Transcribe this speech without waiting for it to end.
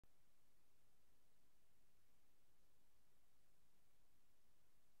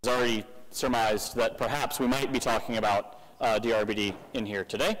already surmised that perhaps we might be talking about DRBD in here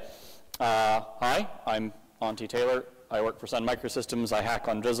today. Hi, I'm Monty Taylor. I work for Sun Microsystems. I hack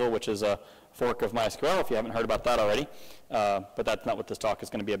on Drizzle, which is a fork of MySQL, if you haven't heard about that already. But that's not what this talk is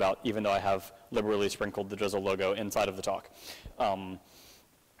going to be about, even though I have liberally sprinkled the Drizzle logo inside of the talk. But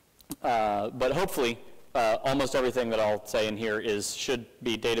hopefully, almost everything that I'll say in here should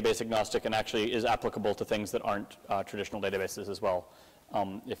be database agnostic and actually is applicable to things that aren't traditional databases as well,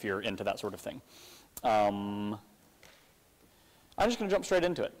 if you're into that sort of thing. I'm just going to jump straight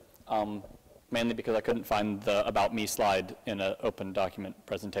into it, mainly because I couldn't find the About Me slide in an open document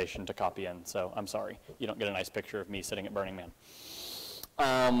presentation to copy in, so I'm sorry. You don't get a nice picture of me sitting at Burning Man.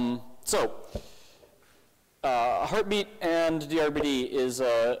 Heartbeat and DRBD is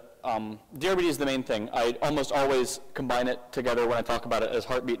DRBD is the main thing. I almost always combine it together when I talk about it as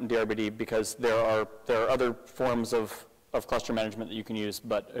Heartbeat and DRBD because there are other forms of cluster management that you can use,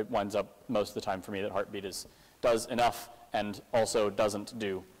 but it winds up most of the time for me that Heartbeat does enough and also doesn't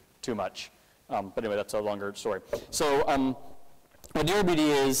do too much. But anyway, that's a longer story. So what DRBD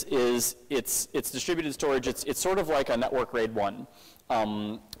is it's distributed storage. It's sort of like a network RAID 1,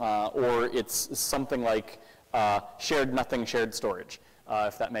 or it's something like shared nothing shared storage,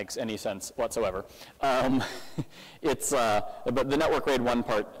 if that makes any sense whatsoever. But the network RAID 1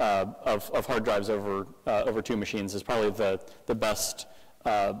 part of hard drives over two machines is probably the best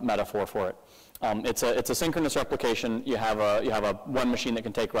metaphor for it. It's a synchronous replication. You have a one machine that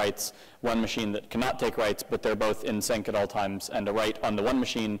can take writes, one machine that cannot take writes, but they're both in sync at all times. And a write on the one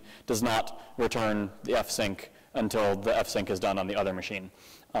machine does not return the fsync until the fsync is done on the other machine.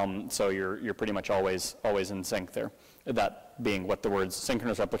 So you're pretty much always in sync there. That being what the words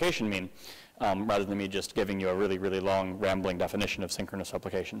synchronous replication mean, rather than me just giving you a really, really long rambling definition of synchronous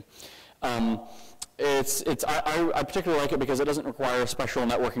replication. I particularly like it because it doesn't require special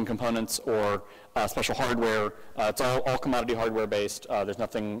networking components or special hardware. It's all commodity hardware based. There's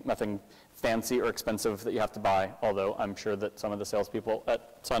nothing fancy or expensive that you have to buy, although I'm sure that some of the salespeople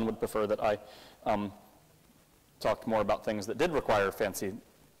at Sun would prefer that I talked more about things that did require fancy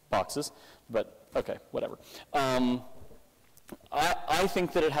boxes, but okay, whatever. I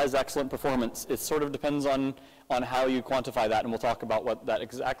think that it has excellent performance. It sort of depends on how you quantify that, and we'll talk about what that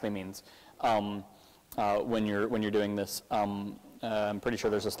exactly means when you're doing this. I'm pretty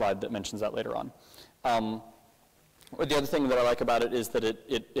sure there's a slide that mentions that later on. But the other thing that I like about it is that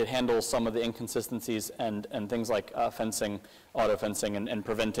it handles some of the inconsistencies and things like fencing, auto fencing, and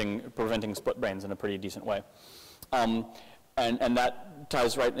preventing split brains in a pretty decent way. And that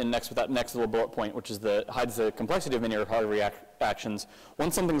ties right in next with that next little bullet point, which is hides the complexity of many recovery actions.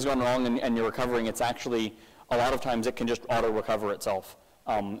 Once something's gone wrong and you're recovering, it's actually, a lot of times it can just auto-recover itself.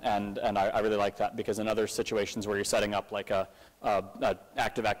 And I really like that because in other situations where you're setting up like a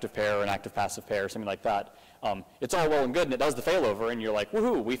active-active pair or an active-passive pair or something like that, it's all well and good and it does the failover and you're like,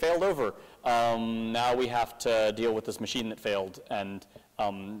 woohoo, we failed over. Now we have to deal with this machine that failed, and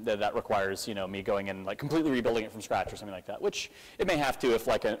that requires me going in and like completely rebuilding it from scratch or something like that, which it may have to if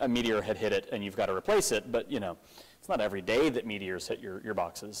like a meteor had hit it and you've got to replace it, but it's not every day that meteors hit your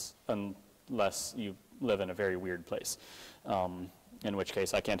boxes unless you live in a very weird place, in which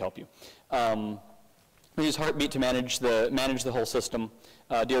case I can't help you. We use Heartbeat to manage the whole system.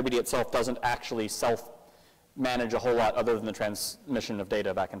 DRBD itself doesn't actually self-manage a whole lot other than the transmission of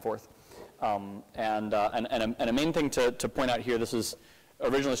data back and forth. And a main thing to point out here, this is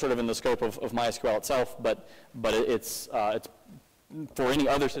originally sort of in the scope of MySQL itself, but it's for any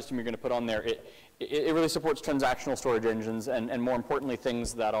other system you're going to put on there, it really supports transactional storage engines and more importantly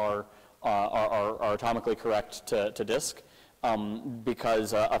things that are atomically correct to disk,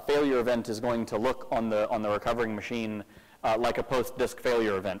 because a failure event is going to look on the recovering machine like a post-disk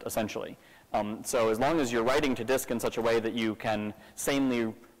failure event essentially. So as long as you're writing to disk in such a way that you can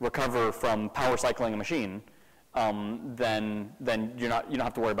sanely recover from power cycling a machine, then you don't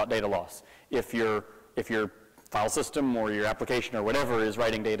have to worry about data loss. If your file system or your application or whatever is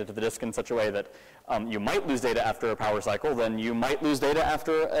writing data to the disk in such a way that you might lose data after a power cycle, then you might lose data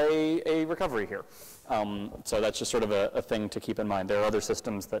after a recovery here. So that's just sort of a thing to keep in mind. There are other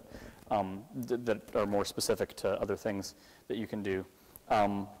systems that are more specific to other things that you can do.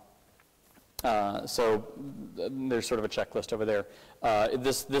 So there's sort of a checklist over there.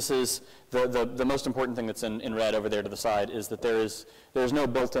 This is the most important thing that's in red over there to the side is that there's no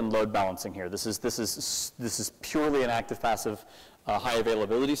built-in load balancing here. This is purely an active-passive high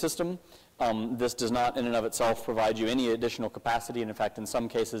availability system. This does not in and of itself provide you any additional capacity, and in fact in some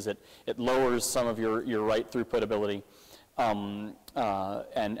cases it lowers some of your write throughput ability. And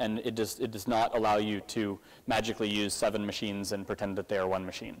it does not allow you to magically use 7 machines and pretend that they are one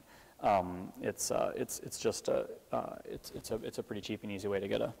machine. It's just it's a pretty cheap and easy way to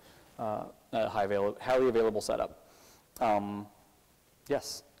get a highly available setup.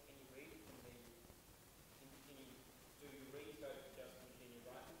 Yes.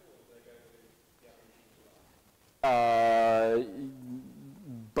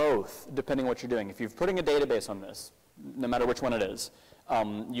 Both, depending on what you're doing. If you're putting a database on this, no matter which one it is,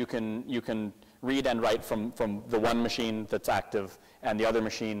 you can read and write from the one machine that's active, and the other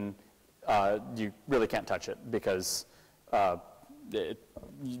machine, you really can't touch it because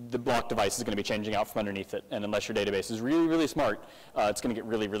the block device is going to be changing out from underneath it, and unless your database is really, really smart, it's going to get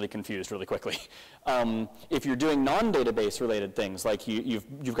really, really confused really quickly. If you're doing non-database related things, like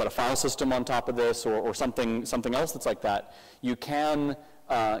you've got a file system on top of this, or something else that's like that, you can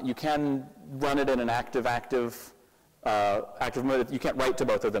run it in an active mode. You can't write to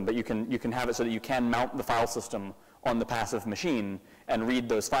both of them, but you can have it so that you can mount the file system on the passive machine and read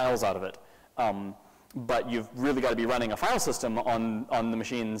those files out of it. But you've really got to be running a file system on the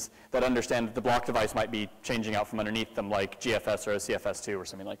machines that understand that the block device might be changing out from underneath them, like GFS or CFS2 or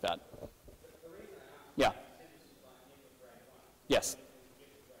something like that. Yeah. Yes.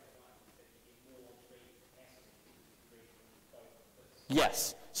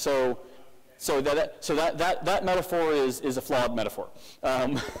 Yes. So that metaphor is a flawed metaphor.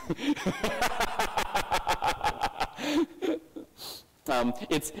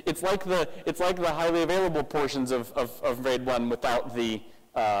 It's like the highly available portions of RAID 1 without the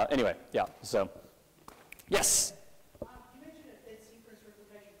anyway. Yeah. So yes. You mentioned that synchronous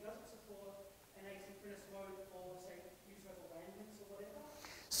replication doesn't support an asynchronous mode for, say, use level randoms or whatever.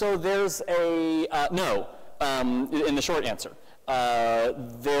 So there's a no in the short answer.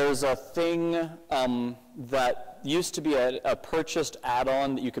 There's a thing that used to be a purchased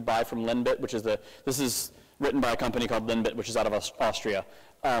add-on that you could buy from Linbit, which is this is written by a company called Linbit, which is out of Austria.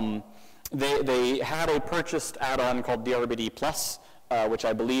 They had a purchased add-on called DRBD Plus, which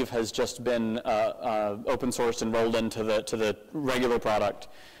I believe has just been open sourced and rolled into the regular product,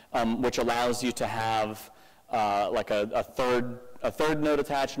 which allows you to have like a third node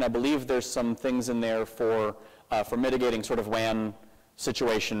attached, and I believe there's some things in there for mitigating sort of WAN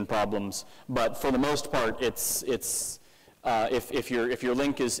situation problems. But for the most part, if your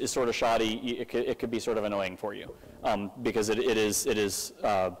link is sort of shoddy, it could be sort of annoying for you because it is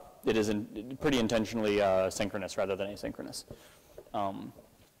pretty intentionally synchronous rather than asynchronous.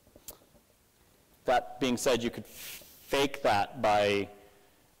 That being said, you could fake that by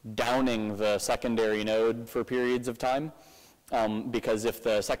downing the secondary node for periods of time. Because if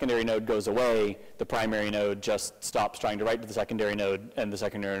the secondary node goes away, the primary node just stops trying to write to the secondary node, and the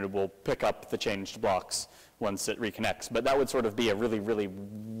secondary node will pick up the changed blocks once it reconnects. But that would sort of be a really, really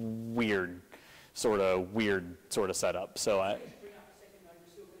weird sort of setup. So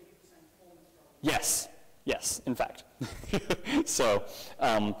yes, in fact. So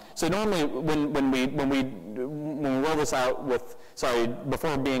normally when we roll this out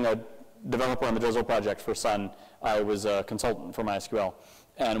before being a developer on the Drizzle project for Sun, I was a consultant for MySQL.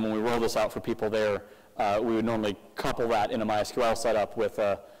 And when we roll this out for people there, we would normally couple that in a MySQL setup with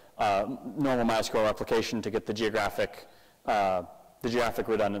a normal MySQL replication to get the geographic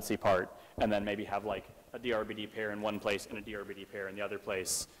redundancy part, and then maybe have like a DRBD pair in one place and a DRBD pair in the other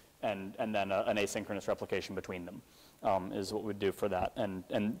place, and then an asynchronous replication between them is what we'd do for that.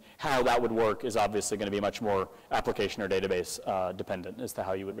 And how that would work is obviously going to be much more application or database dependent as to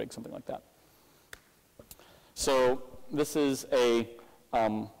how you would rig something like that. So this is it's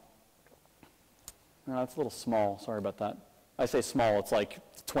a little small, sorry about that. I say small, it's like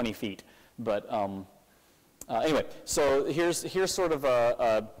 20 feet. But anyway, so here's sort of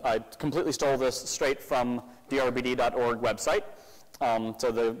I completely stole this straight from DRBD.org website. So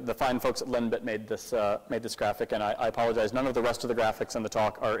the fine folks at Linbit made this graphic, and I apologize. None of the rest of the graphics in the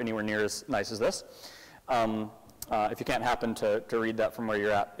talk are anywhere near as nice as this. If you can't happen to read that from where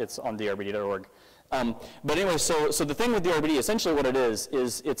you're at, it's on DRBD.org. But anyway, so the thing with DRBD, essentially what it is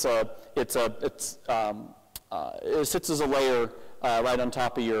it sits as a layer right on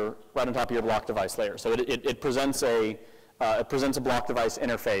top of your block device layer. So it presents a block device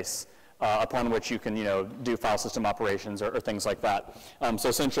interface upon which you can do file system operations or things like that. So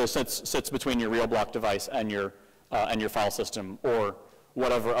essentially, it sits between your real block device and your file system, or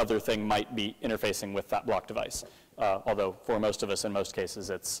whatever other thing might be interfacing with that block device. Although for most of us, in most cases,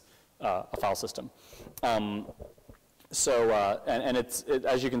 it's a file system. As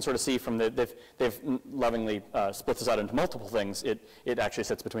you can sort of see from they've lovingly split this out into multiple things. It actually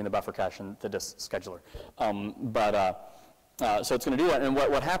sits between the buffer cache and the disk scheduler. So it's going to do that, and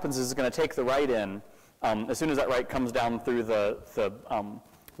what happens is it's going to take the write in. As soon as that write comes down through the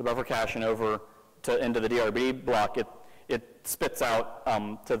buffer cache and over into the DRBD block, it spits out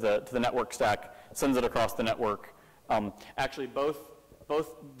to the network stack, sends it across the network. Actually, both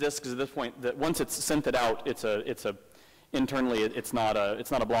disks at this point, that once it's sent it out, internally it's not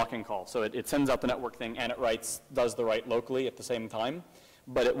a blocking call. So it sends out the network thing and it does the write locally at the same time,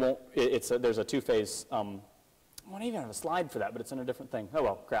 but it won't. There's a two-phase. I don't even have a slide for that, but it's in a different thing. Oh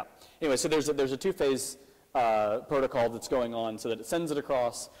well, crap. Anyway, so there's a two-phase protocol that's going on, so that it sends it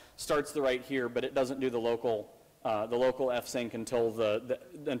across, starts the write here, but it doesn't do the local fsync until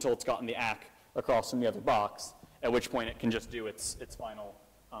it's gotten the ACK across from the other box. At which point it can just do its final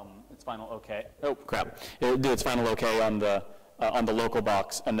OK. Oh crap! It'll do its final OK on the local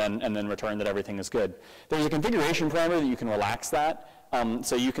box, and then return that everything is good. There's a configuration parameter that you can relax that.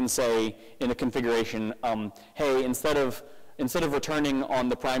 So you can say in the configuration, hey, instead of returning on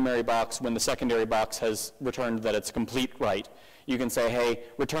the primary box when the secondary box has returned that it's complete write, you can say, hey,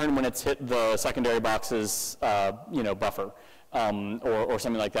 return when it's hit the secondary box's buffer, or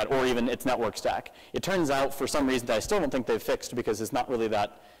something like that, or even its network stack. It turns out, for some reason that I still don't think they've fixed, because it's not really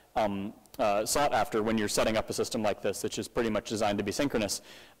that sought after when you're setting up a system like this, which is pretty much designed to be synchronous.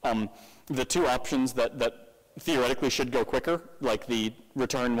 The two options that theoretically should go quicker, like the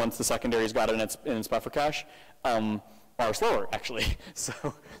return once the secondary's got it in its buffer cache, are slower, actually. So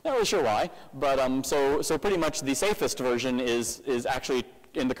not really sure why, but so pretty much the safest version is actually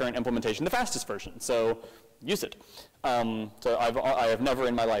in the current implementation the fastest version. So use it. So I have never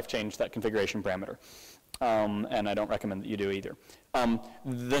in my life changed that configuration parameter, and I don't recommend that you do either.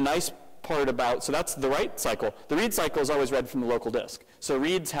 The nice part about, so that's the write cycle. The read cycle is always read from the local disk. So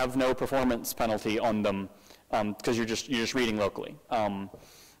reads have no performance penalty on them, because you're just reading locally.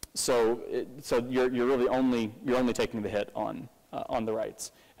 So you're really only taking the hit on the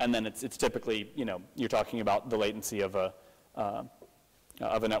writes, and then it's typically, you're talking about the latency of a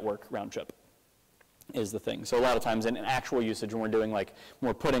network round trip is the thing. So a lot of times in actual usage, when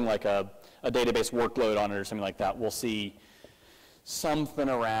we're putting like a database workload on it or something like that, we'll see something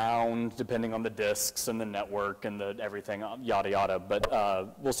around, depending on the disks and the network and the everything, yada yada. But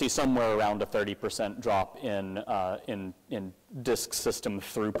we'll see somewhere around a 30% drop in disk system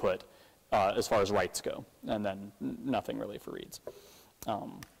throughput as far as writes go, and then nothing really for reads.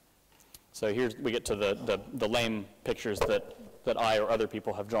 So here we get to the lame pictures that I or other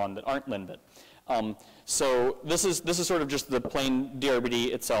people have drawn that aren't Linbit. So this is sort of just the plain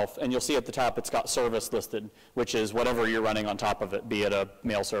DRBD itself, and you'll see at the top it's got service listed, which is whatever you're running on top of it, be it a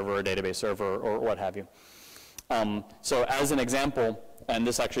mail server, a database server, or what have you. So as an example, and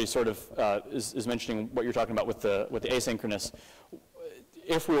this actually sort of is mentioning what you're talking about with the asynchronous.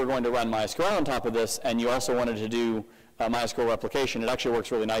 If we were going to run MySQL on top of this, and you also wanted to do MySQL replication, it actually works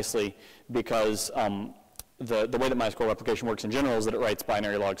really nicely, because the way that MySQL replication works in general is that it writes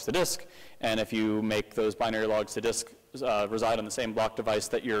binary logs to disk, and if you make those binary logs to disk reside on the same block device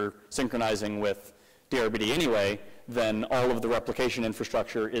that you're synchronizing with DRBD anyway, then all of the replication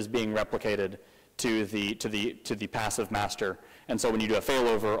infrastructure is being replicated to the passive master. And so when you do a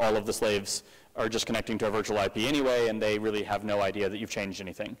failover, all of the slaves are just connecting to a virtual IP anyway, and they really have no idea that you've changed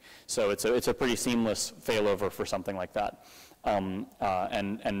anything. So it's a pretty seamless failover for something like that. And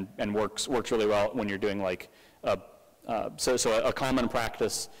works really well when you're doing like so a common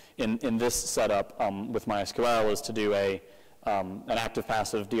practice in this setup with MySQL is to do an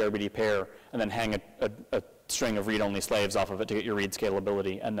active-passive DRBD pair and then hang a string of read-only slaves off of it to get your read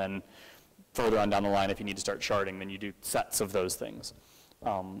scalability, and then further on down the line, if you need to start sharding, then you do sets of those things,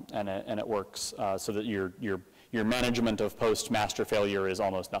 and it works so that your management of post-master failure is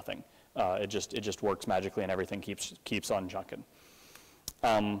almost nothing. It just works magically, and everything keeps on chunking.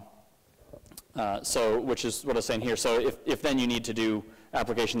 So, which is what I was saying here. So, if then you need to do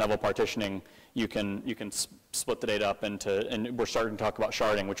application level partitioning, you can split the data up into, and we're starting to talk about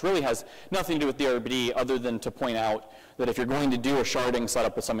sharding, which really has nothing to do with DRBD other than to point out that if you're going to do a sharding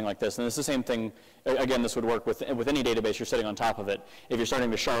setup with something like this, and it's the same thing. Again, this would work with any database you're sitting on top of it. If you're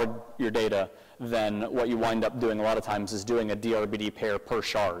starting to shard your data, then what you wind up doing a lot of times is doing a DRBD pair per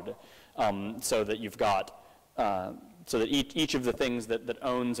shard. So that you've got, so that each of the things that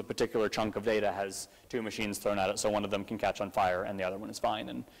owns a particular chunk of data has two machines thrown at it, so one of them can catch on fire and the other one is fine,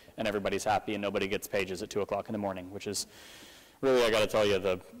 and everybody's happy and nobody gets pages at 2 o'clock in the morning, which is really, I got to tell you,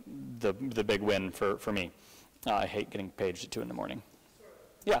 the big win for me. I hate getting paged at 2 in the morning.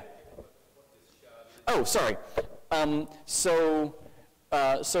 Yeah. Oh, sorry. So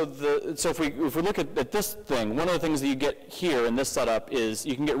if we look at this thing, one of the things that you get here in this setup is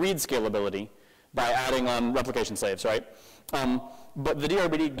you can get read scalability, by adding on replication slaves, right? But the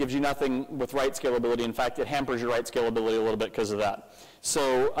DRBD gives you nothing with write scalability. In fact, it hampers your write scalability a little bit because of that.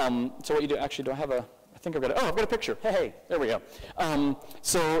 So, so what you do, actually, do I have a, I think I've got a, oh, I've got a picture. Hey, there we go.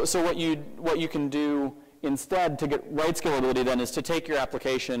 So what you can do instead to get write scalability then is to take your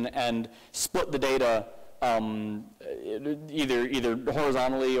application and split the data either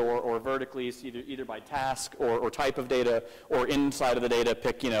horizontally or vertically, so either by task or type of data, or inside of the data,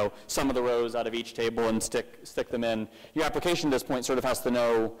 pick some of the rows out of each table and stick them in. Your application at this point sort of has to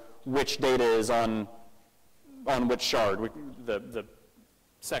know which data is on which shard. The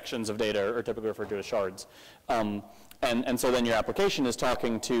sections of data are typically referred to as shards. And so then your application is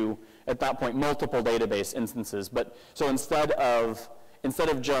talking to, at that point, multiple database instances. But so instead of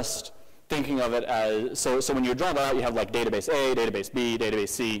just thinking of it as, so when you draw that out, you have like database A, database B, database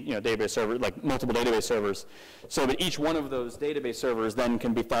C, database server, like multiple database servers. So that each one of those database servers then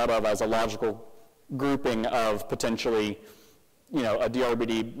can be thought of as a logical grouping of potentially, a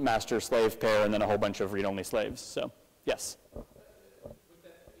DRBD master-slave pair and then a whole bunch of read-only slaves. So, yes?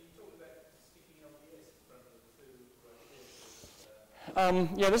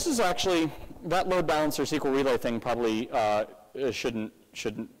 Yeah, this is actually, that load balancer SQL relay thing probably shouldn't,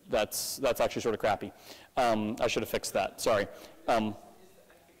 that's actually sort of crappy. I should have fixed that, sorry. When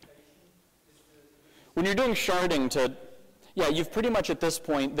you're doing sharding yeah, you've pretty much at this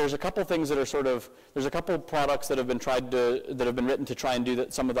point, there's a couple things that are sort of, there's a couple products that have been written to try and do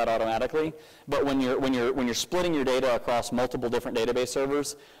some of that automatically. But when you're splitting your data across multiple different database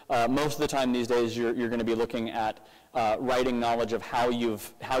servers, most of the time these days you're going to be looking at writing knowledge of how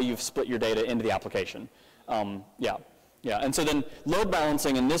you've split your data into the application. Yeah, and so then load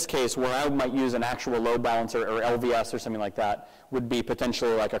balancing in this case, where I might use an actual load balancer or LVS or something like that, would be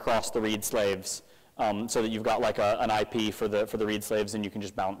potentially like across the read slaves, so that you've got like an IP for the read slaves, and you can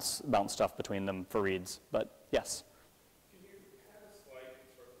just bounce stuff between them for reads. But yes. Can you have a slide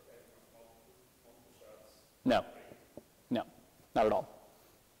which replicates multiple shards? No, not at all.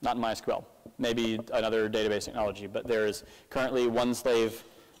 Not in MySQL. Maybe another database technology, but there is currently one slave.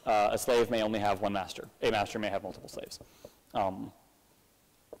 A slave may only have one master. A master may have multiple slaves.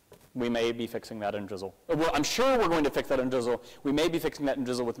 We may be fixing that in Drizzle. Well, I'm sure we're going to fix that in Drizzle. We may be fixing that in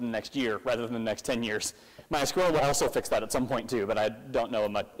Drizzle within the next year rather than the next 10 years. MySQL will also fix that at some point too, but I don't know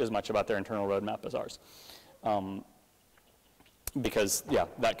as much about their internal roadmap as ours. Because, yeah,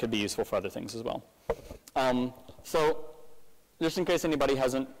 that could be useful for other things as well. So just in case anybody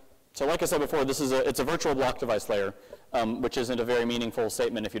hasn't, so like I said before, it's a virtual block device layer, which isn't a very meaningful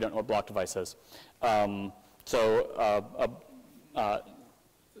statement if you don't know what block device is.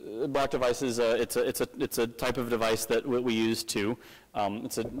 Block device is it's a type of device that we use to.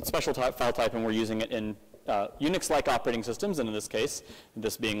 It's a special file type, and we're using it in Unix-like operating systems, and in this case,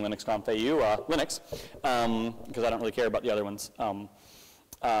 this being Linux.conf.au, Linux, because I don't really care about the other ones.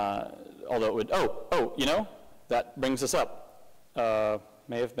 Although it would, that brings us up.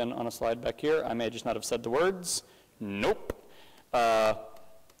 May have been on a slide back here. I may just not have said the words. Nope.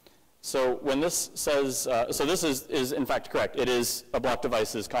 So when this says, so this is in fact correct. It is, a block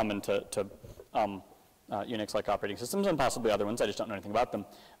device is common to Unix-like operating systems and possibly other ones. I just don't know anything about them.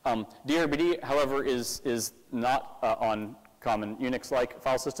 DRBD, however, is not on common Unix-like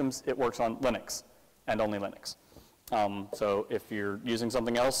file systems. It works on Linux and only Linux. So if you're using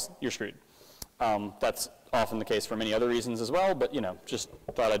something else, you're screwed. That's often the case for many other reasons as well, but just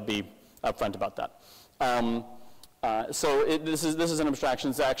thought I'd be upfront about that. So this is an abstraction.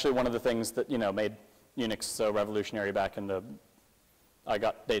 It's actually one of the things that made Unix so revolutionary back in the, I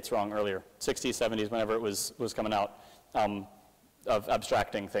got dates wrong earlier, 60s, 70s, whenever it was coming out, of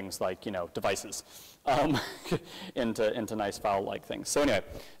abstracting things like devices into nice file-like things. So anyway,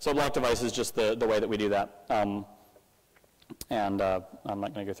 so block device is just the way that we do that, and I'm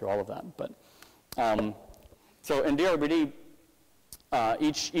not going to go through all of that, but. So in DRBD,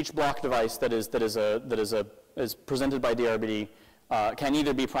 each block device that is presented by DRBD can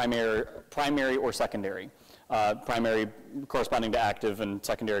either be primary or secondary. Primary corresponding to active and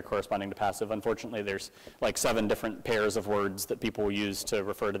secondary corresponding to passive. Unfortunately, there's like 7 different pairs of words that people use to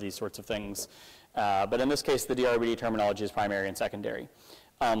refer to these sorts of things. But in this case, the DRBD terminology is primary and secondary.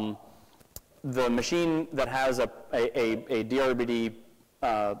 The machine that has a DRBD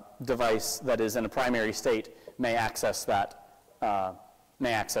device that is in a primary state may access that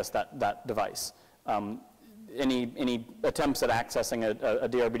device. Any attempts at accessing a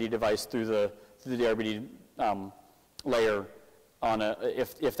DRBD device through the DRBD layer on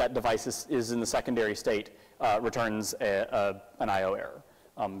if that device is in the secondary state returns an IO error.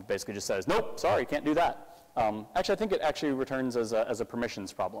 Basically just says, nope, sorry, can't do that. Actually, I think it actually returns as a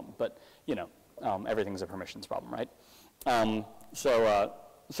permissions problem, but everything's a permissions problem, right? So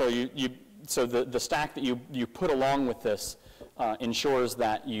the stack that you put along with this ensures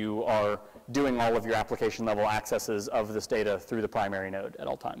that you are doing all of your application level accesses of this data through the primary node at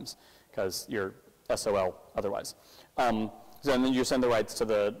all times, because you're SOL otherwise. So then you send the writes to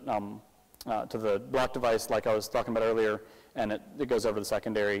the block device, like I was talking about earlier, and it goes over the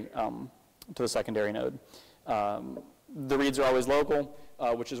secondary to the secondary node. The reads are always local,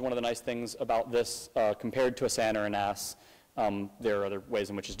 which is one of the nice things about this compared to a SAN or an AS. There are other ways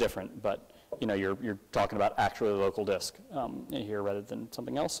in which it's different, but you're talking about actually local disk here rather than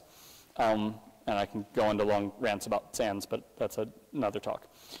something else. And I can go into long rants about SANs, but that's another talk.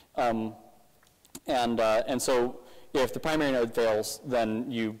 And so if the primary node fails, then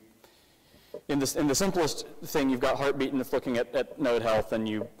you, in the simplest thing, you've got heartbeat and it's looking at node health, and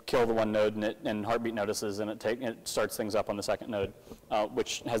you kill the one node and heartbeat notices, and it starts things up on the second node,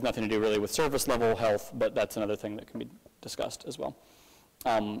 which has nothing to do really with service level health, but that's another thing that can be discussed as well.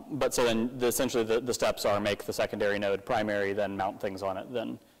 But so then essentially the steps are make the secondary node primary, then mount things on it,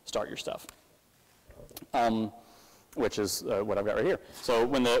 then start your stuff. Which is what I've got right here. So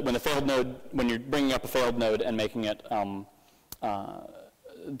when the failed node, when you're bringing up a failed node and making it,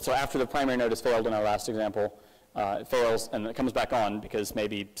 so after the primary node has failed in our last example, it fails and it comes back on because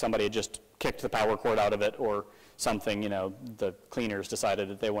maybe somebody had just kicked the power cord out of it or something, the cleaners decided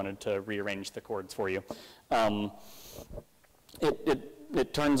that they wanted to rearrange the cords for you.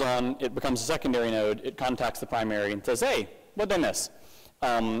 It turns on, it becomes a secondary node, it contacts the primary and says, hey, what did I miss?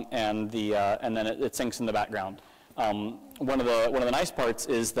 And then it syncs in the background. One of the nice parts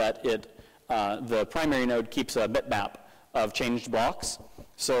is that the primary node keeps a bitmap of changed blocks.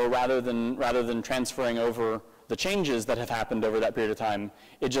 So rather than transferring over the changes that have happened over that period of time,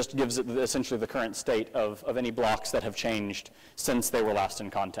 it just gives it essentially the current state of any blocks that have changed since they were last in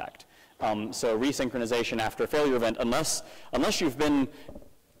contact. So resynchronization after a failure event, unless you've been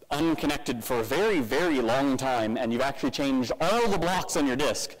unconnected for a very, very long time and you've actually changed all the blocks on your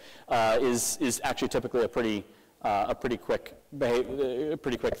disk, is actually typically a pretty quick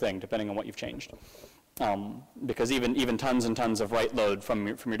thing, depending on what you've changed. Because even tons and tons of write load from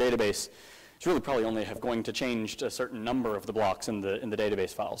your database is really probably only going to change a certain number of the blocks in the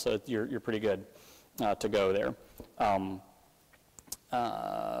database file. So you're pretty good to go there.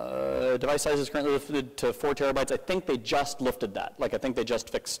 Device size is currently lifted to 4 terabytes. I think they just lifted that. I think they just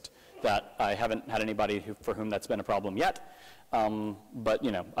fixed that. I haven't had anybody for whom that's been a problem yet. But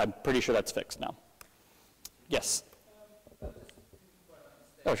I'm pretty sure that's fixed now. Yes.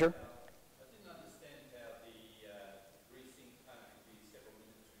 Oh, sure. I didn't understand how the resync can't be several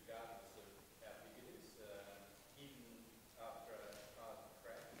minutes regardless of how big it is, even after a hard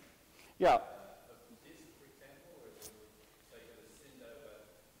crash. Yeah. Of the disk, for example, or so you've got to send over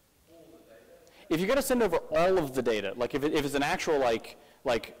all the data? If you're going to send over all of the data, if it's an actual like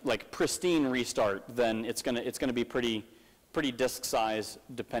pristine restart, then it's going to be pretty disk size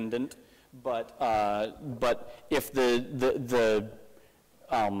dependent. But if the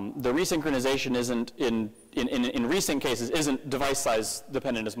resynchronization isn't in resync cases isn't device size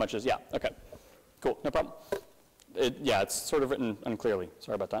dependent as much as okay, cool, no problem. It's sort of written unclearly.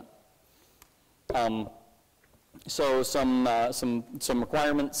 Sorry about that. So some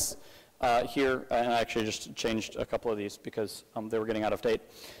requirements here, and I actually just changed a couple of these because they were getting out of date.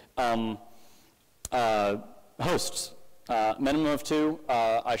 Hosts. Minimum of 2.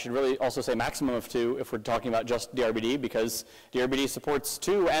 I should really also say maximum of 2 if we're talking about just DRBD, because DRBD supports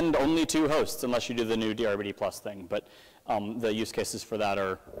 2 and only 2 hosts unless you do the new DRBD plus thing. But the use cases for that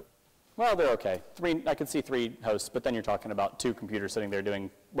are, well, they're okay. 3, I could see 3 hosts, but then you're talking about 2 computers sitting there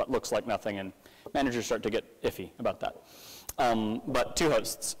doing what looks like nothing, and managers start to get iffy about that. But 2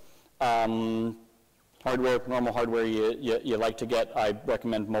 hosts. Hardware, normal hardware you like to get, I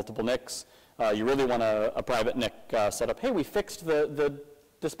recommend multiple NICs. You really want a private NIC setup. Hey, we fixed the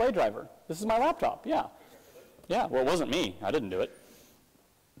display driver. This is my laptop. Yeah, well, it wasn't me. I didn't do it.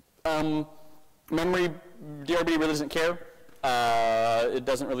 Memory, DRBD really doesn't care. It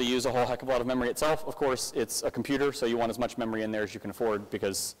doesn't really use a whole heck of a lot of memory itself. Of course, it's a computer, so you want as much memory in there as you can afford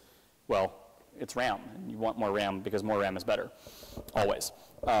because, well, it's RAM. And you want more RAM because more RAM is better, always.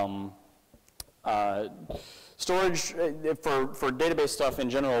 Storage, for database stuff in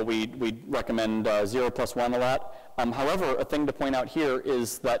general, we recommend 0+1 a lot. However, a thing to point out here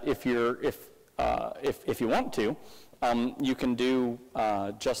is that if you want to, you can do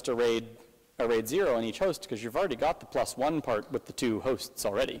just a RAID 0 on each host because you've already got the +1 part with the 2 hosts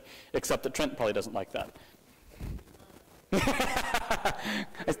already, except that Trent probably doesn't like that.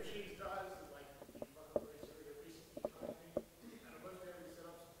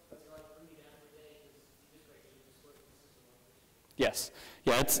 Yes.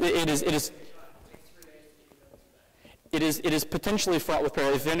 Yeah, it is potentially fraught with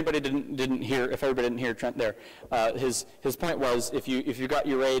peril. If anybody didn't hear, if everybody didn't hear Trent there, his point was if you got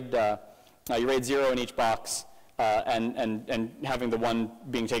your RAID 0 in each box and having the one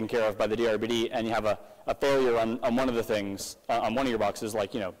being taken care of by the DRBD, and you have a failure on one of the things on one of your boxes,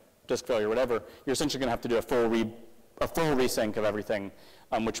 like disk failure or whatever, you're essentially going to have to do a full resync of everything,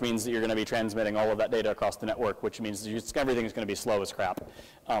 which means that you're going to be transmitting all of that data across the network, which means everything is going to be slow as crap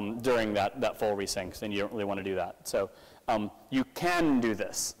during that full resync, and you don't really want to do that. So you can do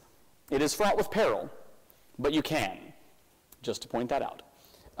this. It is fraught with peril, but you can, just to point that out.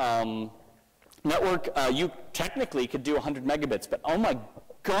 Network, you technically could do 100 megabits, but oh my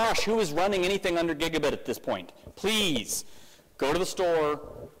gosh, who is running anything under gigabit at this point? Please, go to the store,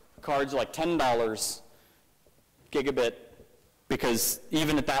 cards are like $10, gigabit, because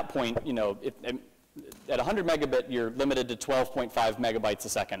even at that point, at 100 megabit, you're limited to 12.5 megabytes a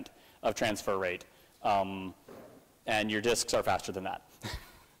second of transfer rate, and your disks are faster than that.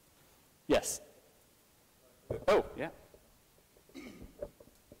 Yes? Oh, yeah.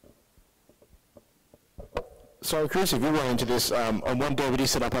 So I'm curious if you run into this. On one DRBD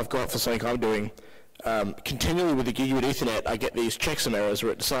setup I've got for something I'm doing, continually with the gigabit Ethernet, I get these checksum errors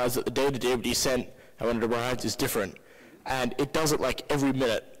where it decides that the data DRBD sent and when it arrives is different. And it does it like every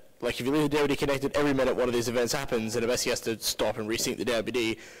minute. Like if you leave the DRBD connected, every minute one of these events happens, and it basically has to stop and resync the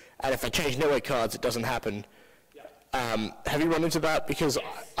DRBD. And if I change network cards, it doesn't happen. Have you run into that? Because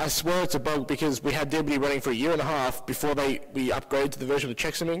I swear it's a bug, because we had DRBD running for 1.5 years before we upgraded to the version of the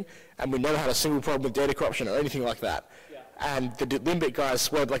checksumming, and we never had a single problem with data corruption or anything like that. Yeah. And the Limbit guys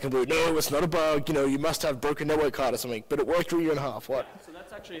swear like a blue, no, it's not a bug, you must have broken network card or something, but it worked for 1.5 years. What? Yeah, so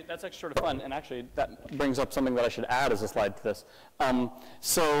that's actually sort of fun, and actually that brings up something that I should add as a slide to this. A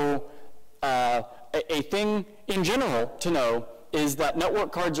thing in general to know is that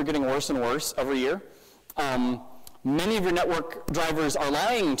network cards are getting worse and worse every year. Many of your network drivers are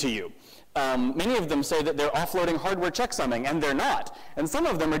lying to you. Many of them say that they're offloading hardware checksumming, and they're not. And some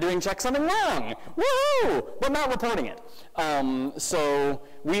of them are doing checksumming wrong, woohoo, but not reporting it. So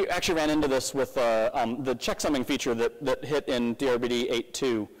we actually ran into this with the checksumming feature that hit in DRBD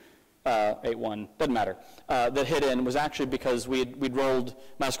 8.2, 8.1, doesn't matter, that hit in was actually because we'd rolled,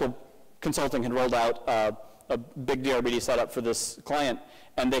 MySQL Consulting had rolled out a big DRBD setup for this client,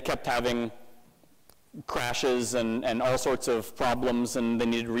 and they kept having crashes and all sorts of problems, and they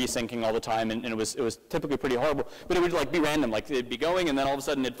needed resyncing all the time, and it was typically pretty horrible. But it would like be random, like it'd be going, and then all of a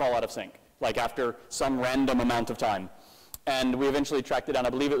sudden it'd fall out of sync, like after some random amount of time. And we eventually tracked it down. I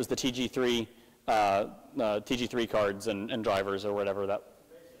believe it was the TG3 cards and drivers or whatever that.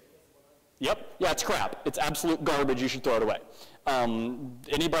 Yep. Yeah, it's crap. It's absolute garbage. You should throw it away.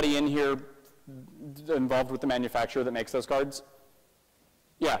 Anybody in here involved with the manufacturer that makes those cards?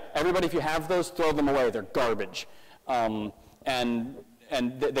 Yeah, everybody, if you have those, throw them away. They're garbage. And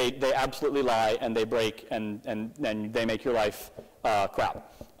they absolutely lie, and they break, and they make your life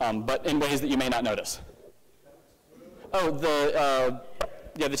crap, but in ways that you may not notice. Oh, the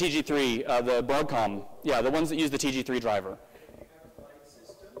TG3, the Broadcom, yeah, the ones that use the TG3 driver.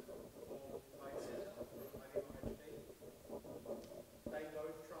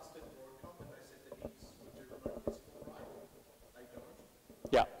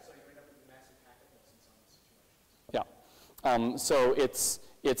 So it's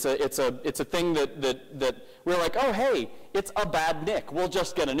a thing that we're like, oh hey, it's a bad NIC, we'll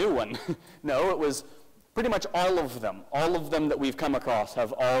just get a new one. No, it was pretty much all of them that we've come across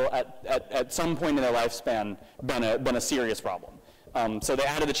have all at some point in their lifespan been a serious problem. So they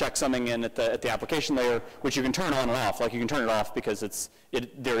added the checksumming in at the application layer, which you can turn on and off. Like you can turn it off because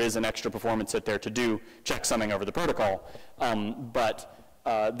there is an extra performance hit there to do checksumming over the protocol, but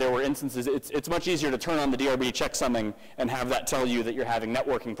there were instances, it's much easier to turn on the DRBD checksumming and have that tell you that you're having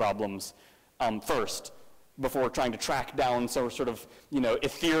networking problems first, before trying to track down some sort of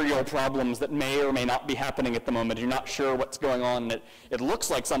ethereal problems that may or may not be happening at the moment. You're not sure what's going on. It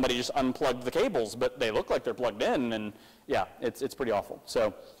looks like somebody just unplugged the cables, but they look like they're plugged in, and yeah, it's pretty awful.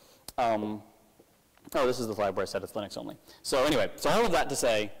 So, oh, this is the slide where I said it's Linux only. So anyway, so all of that to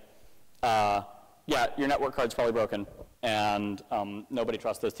say, yeah, your network card's probably broken, and nobody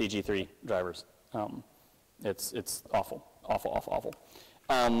trusts those TG3 drivers. It's awful, awful, awful, awful.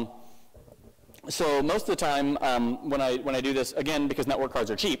 So most of the time, when I do this, again, because network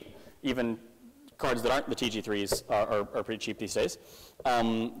cards are cheap, even cards that aren't the TG3s are pretty cheap these days,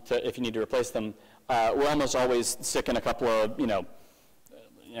 if you need to replace them, we're almost always sticking a couple of, when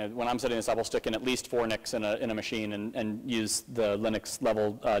I'm setting this up, I'll stick in at least 4 NICs in a machine and use the Linux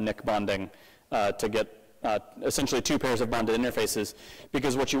level NIC bonding to get essentially 2 pairs of bonded interfaces,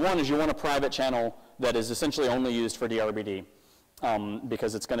 because what you want is you want a private channel that is essentially only used for DRBD,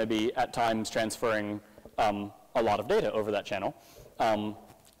 because it's going to be at times transferring a lot of data over that channel. And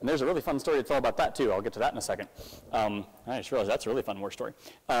there's a really fun story to tell about that too. I'll get to that in a second. I just realized that's a really fun war story.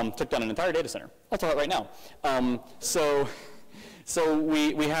 Took down an entire data center. I'll tell it right now. So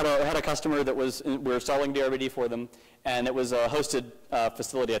we had a customer that we were selling DRBD for them, and it was a hosted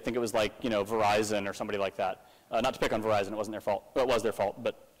facility. I think it was like, you know, Verizon or somebody like that. Not to pick on Verizon, it wasn't their fault. Well, it was their fault,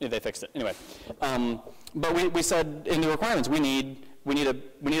 but they fixed it anyway. But we said in the requirements we need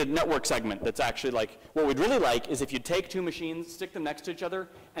a network segment that's actually like, what we'd really like is if you take 2 machines, stick them next to each other,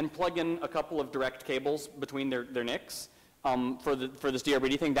 and plug in a couple of direct cables between their NICs for this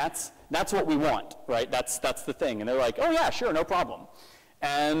DRBD thing. That's what we want, right? That's the thing. And they're like, oh yeah, sure, no problem.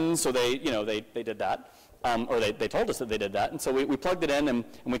 And so they did that. Or they told us that they did that, and so we plugged it in, and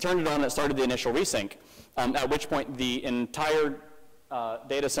we turned it on, and it started the initial resync, at which point the entire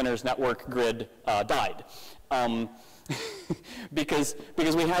data center's network grid died. Because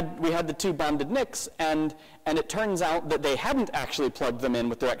we had the 2 bonded NICs, and it turns out that they hadn't actually plugged them in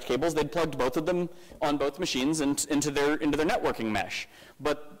with direct cables. They'd plugged both of them on both machines into their networking mesh.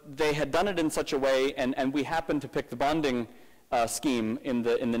 But they had done it in such a way, and we happened to pick the bonding scheme in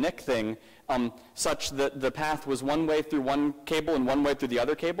the NIC thing, such that the path was one way through one cable and one way through the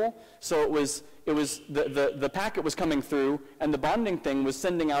other cable. So it was the packet was coming through, and the bonding thing was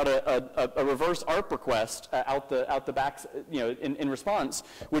sending out a reverse ARP request out the back, you know, in response,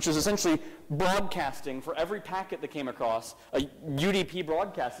 which was essentially broadcasting for every packet that came across a UDP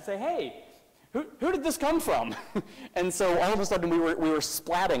broadcast to say, hey, who did this come from? And so all of a sudden we were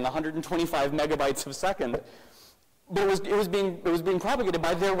splatting 125 megabytes a second. But it was being propagated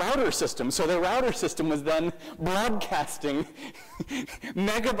by their router system. So their router system was then broadcasting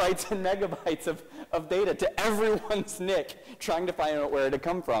megabytes and megabytes of data to everyone's NIC, trying to find out where it had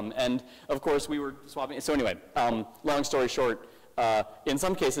come from. And of course, we were swapping. So anyway, long story short, in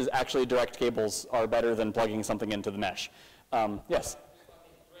some cases, actually direct cables are better than plugging something into the mesh. Yes?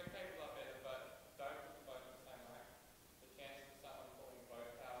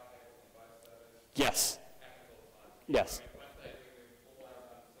 Yes. Yes.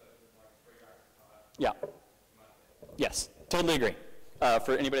 Yeah. Yes. Totally agree.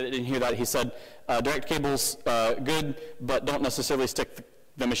 For anybody that didn't hear that, he said direct cables good, but don't necessarily stick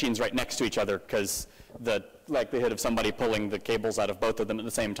the machines right next to each other, because the likelihood of somebody pulling the cables out of both of them at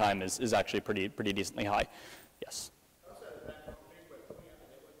the same time is actually pretty decently high. Yes.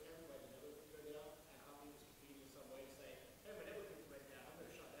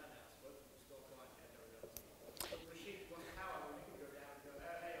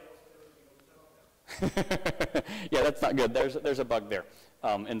 Yeah, that's not good. There's a bug there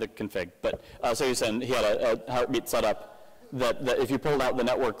in the config. But so you're saying he had a heartbeat setup that if you pulled out the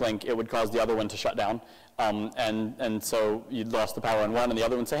network link, it would cause the other one to shut down. And so you'd lost the power on one, and the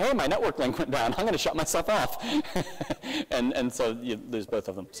other one say, hey, my network link went down. I'm going to shut myself off. and so you lose both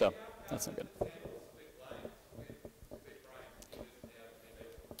of them. So that's not good.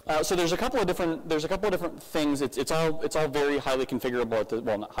 So there's a couple of different things. It's all very highly configurable.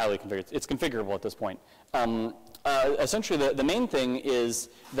 Well, not highly configured. It's configurable at this point. Essentially, the main thing is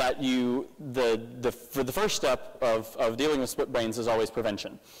that for the first step of dealing with split brains is always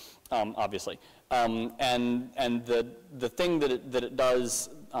prevention, obviously. And the thing that it does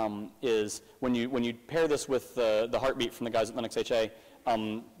is when you pair this with the heartbeat from the guys at Linux HA.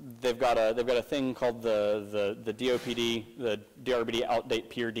 They've got a thing called the DOPD, the DRBD outdate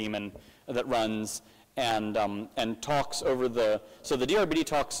peer daemon that runs and talks over so the DRBD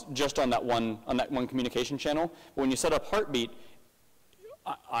talks just on that one communication channel. But when you set up heartbeat,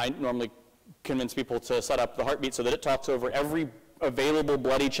 I normally convince people to set up the heartbeat so that it talks over every available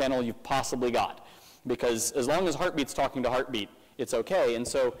bloody channel you've possibly got, because as long as heartbeat's talking to heartbeat, it's okay. And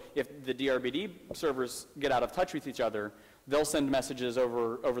so if the DRBD servers get out of touch with each other, they'll send messages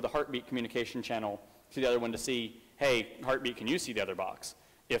over the heartbeat communication channel to the other one to see, hey, heartbeat, can you see the other box?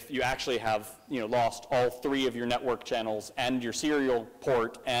 If you actually have lost all 3 of your network channels and your serial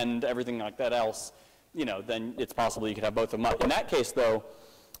port and everything like that else, then it's possible you could have both of them. In that case, though,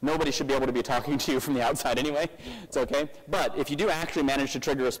 nobody should be able to be talking to you from the outside anyway. It's okay. But if you do actually manage to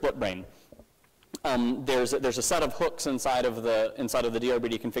trigger a split brain, there's a set of hooks inside of the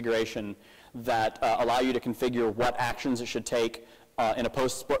DRBD configuration that allow you to configure what actions it should take in a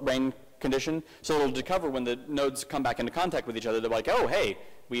post-split brain condition. So it'll discover when the nodes come back into contact with each other. They're like, oh, hey,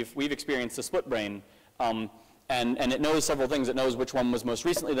 we've experienced a split brain, and And it knows several things. It knows which one was most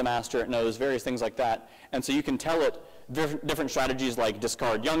recently the master. It knows various things like that. And so you can tell it different strategies like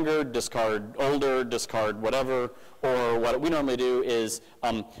discard younger, discard older, discard whatever. Or what we normally do is,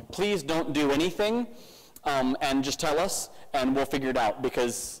 please don't do anything, and just tell us, and we'll figure it out.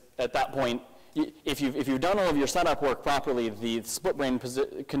 Because at that point, if you've done all of your setup work properly, the split brain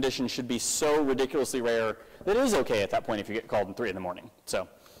condition should be so ridiculously rare that it is okay at that point if you get called in 3 in the morning. So.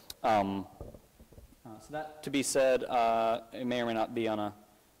 So that to be said, it may or may not be on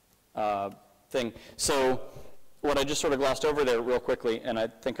a thing. So what I just sort of glossed over there real quickly, and I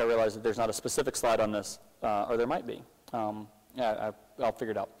think I realized that there's not a specific slide on this, or there might be. Yeah, I'll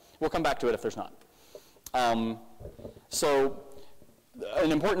figure it out. We'll come back to it if there's not. So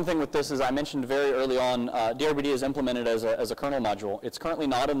an important thing with this is I mentioned very early on, DRBD is implemented as a kernel module. It's currently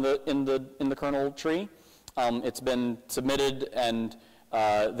not in the kernel tree. It's been submitted, and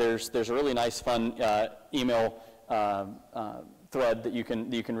there's a really nice, fun email thread that you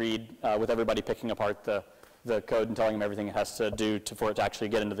can read with everybody picking apart the code and telling them everything it has to do for it to actually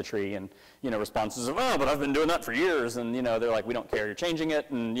get into the tree, and responses of, oh, but I've been doing that for years, and they're like, we don't care, you're changing it,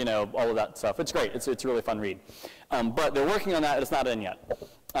 and all of that stuff. It's great. It's a really fun read. But they're working on that. It's not in yet.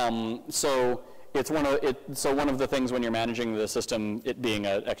 So one of the things when you're managing the system, it being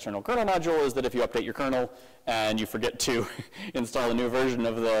an external kernel module, is that if you update your kernel and you forget to install a new version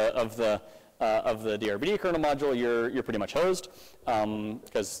of the DRBD kernel module, you're pretty much hosed,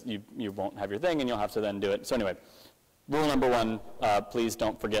 because you won't have your thing and you'll have to then do it. So anyway, rule number 1: please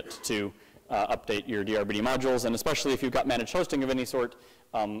don't forget to update your DRBD modules, and especially if you've got managed hosting of any sort,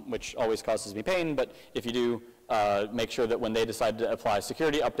 which always causes me pain. But if you do, make sure that when they decide to apply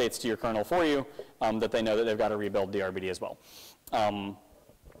security updates to your kernel for you, that they know that they've got to rebuild DRBD as well.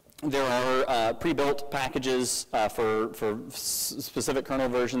 There are pre-built packages for specific kernel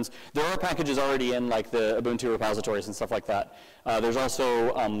versions. There are packages already in like the Ubuntu repositories and stuff like that. There's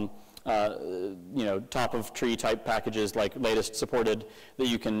also top of tree type packages like latest supported that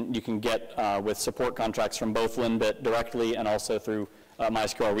you can get with support contracts from both Linbit directly and also through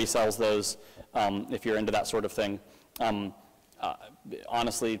MySQL resells those if you're into that sort of thing.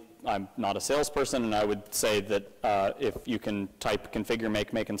 Honestly, I'm not a salesperson, and I would say that if you can type configure,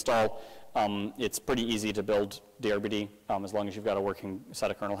 make, install, it's pretty easy to build DRBD as long as you've got a working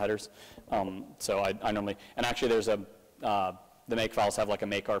set of kernel headers. So I normally, and actually there's the make files have like a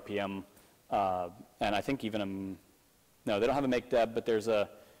make RPM, and I think even no, they don't have a make deb, but there's the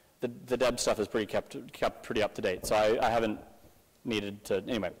deb stuff is pretty kept pretty up to date. So I haven't needed to,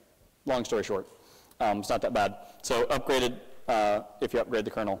 anyway, long story short, it's not that bad. So upgraded, if you upgrade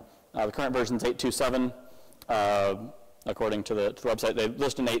the kernel. The current version is 8.2.7. According to the website, they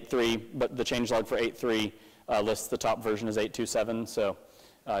list an 8.3, but the changelog for 8.3 lists the top version as 8.2.7. So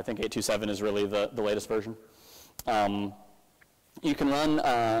I think 8.2.7 is really the latest version. You can run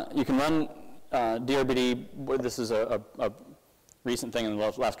DRBD. This is a recent thing in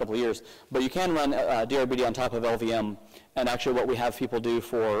the last couple of years, but you can run DRBD on top of LVM. And actually, what we have people do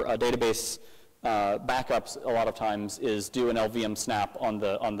for database backups a lot of times is do an LVM snap on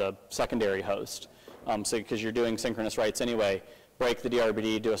the secondary host. So because you're doing synchronous writes anyway, break the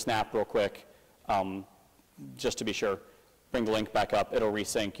DRBD, do a snap real quick, just to be sure. Bring the link back up, it'll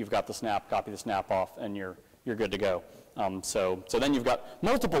resync. You've got the snap, copy the snap off, and you're good to go. So then you've got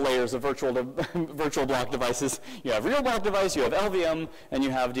multiple layers of virtual block devices. You have real block device, you have LVM, and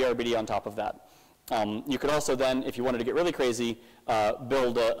you have DRBD on top of that. You could also then, if you wanted to get really crazy,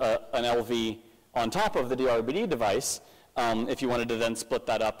 build an LV on top of the DRBD device if you wanted to then split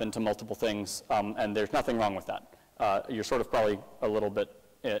that up into multiple things, and there's nothing wrong with that. You're sort of probably a little bit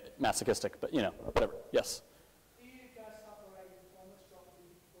masochistic, but whatever. Yes? Do you guys suffer a performance drop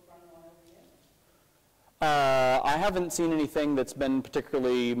for running on LVM? I haven't seen anything that's been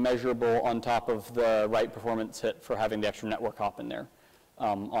particularly measurable on top of the write performance hit for having the extra network hop in there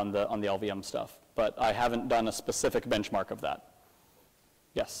on the LVM stuff. But I haven't done a specific benchmark of that.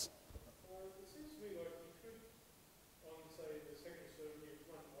 Yes? It seems to me like you could, on, say, the second server, you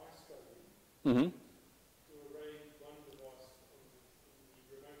run iScoping to arrange one device on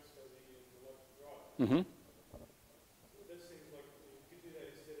the remote scoping and the local drive. That seems like you could do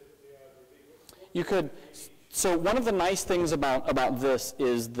that instead of the DRBD. You could. So one of the nice things about this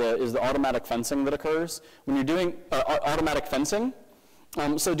is the automatic fencing that occurs. When you're doing automatic fencing,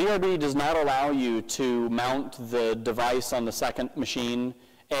 so DRBD does not allow you to mount the device on the second machine,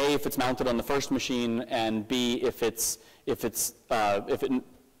 A, if it's mounted on the first machine, and B, if it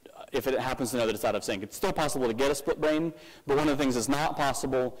happens to know that it's out of sync. It's still possible to get a split brain, but one of the things that's not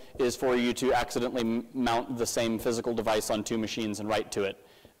possible is for you to accidentally mount the same physical device on 2 machines and write to it.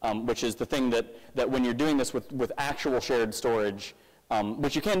 which is the thing that when you're doing this with actual shared storage,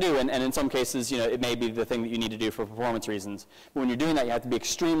 which you can do, and in some cases, it may be the thing that you need to do for performance reasons. But when you're doing that, you have to be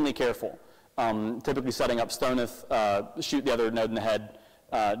extremely careful. Typically setting up Stoneth, shoot the other node in the head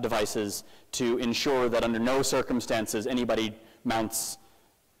devices to ensure that under no circumstances anybody mounts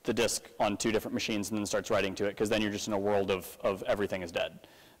the disk on 2 different machines and then starts writing to it, because then you're just in a world of everything is dead,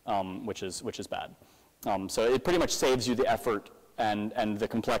 which is bad. So it pretty much saves you the effort and the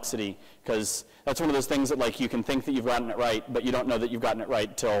complexity, because that's one of those things that like you can think that you've gotten it right, but you don't know that you've gotten it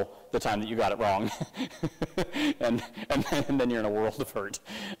right till the time that you got it wrong, and then you're in a world of hurt.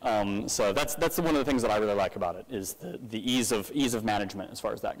 So that's one of the things that I really like about it, is the ease of management as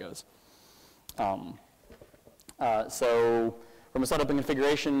far as that goes. So from a setup and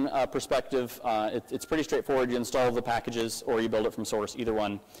configuration perspective, it's pretty straightforward. You install the packages or you build it from source, either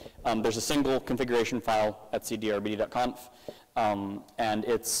one. There's a single configuration file at DRBD.conf. And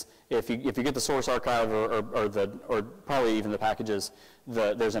if you get the source archive or probably even the packages,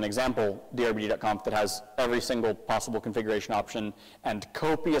 there's an example DRBD.conf that has every single possible configuration option and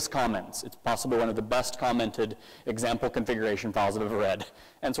copious comments. It's possibly one of the best commented example configuration files I've ever read,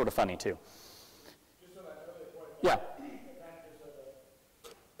 and sort of funny too. Just on that earlier point, Yeah.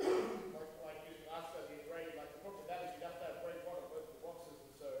 like using ASCII in RAID, like the problem with that is you have to have RAID 1 on both the boxes,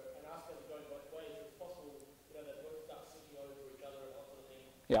 and so, and ASCII is going both ways. It's possible, that both start syncing over each other and that sort of thing.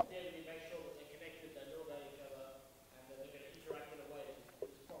 Yeah. DRBD makes sure that they're connected, they know about each other, and that they're going to interact in a way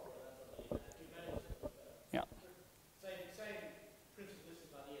that's proper, and that sort of thing. And to manage it better. Yeah. Same principle, this is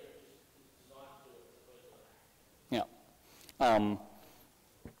an idea, it's just designed to do it as opposed to that. Yeah.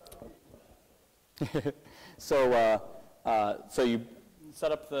 So you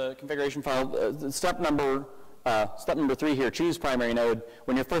set up the configuration file. Step number 3 here, choose primary node.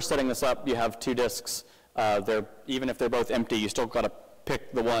 When you're first setting this up, you have 2 disks. Even if they're both empty, you still got to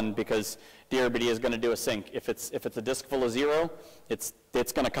pick the one, because DRBD is going to do a sync. If it's a disk full of 0, it's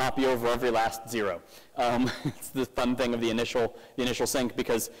going to copy over every last 0. It's the fun thing of the initial sync,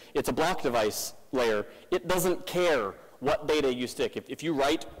 because it's a block device layer. It doesn't care what data you stick.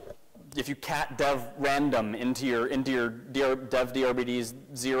 If you cat dev random into your dev DRBD's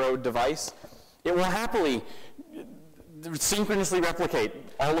 0 device, it will happily synchronously replicate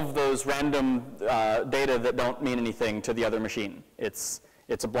all of those random data that don't mean anything to the other machine. It's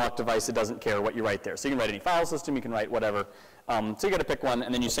a block device. It doesn't care what you write there. So you can write any file system. You can write whatever. So you got to pick one,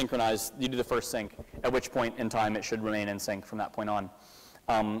 and then you synchronize. You do the first sync, at which point in time it should remain in sync from that point on.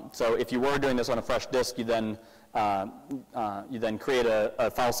 So if you were doing this on a fresh disk, you then create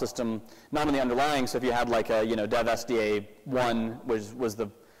a file system, not on the underlying. So if you had like a dev SDA1 was the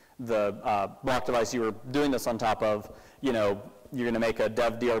block device you were doing this on top of, you're going to make a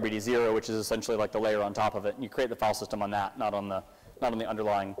dev DRBD 0, which is essentially like the layer on top of it, and you create the file system on that, not on the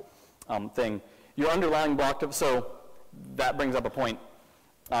underlying thing. Your underlying block, so that brings up a point.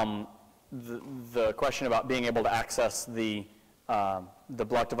 The question about being able to access the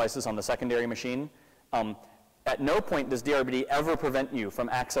block devices on the secondary machine. At no point does DRBD ever prevent you from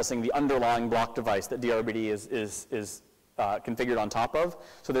accessing the underlying block device that DRBD is configured on top of.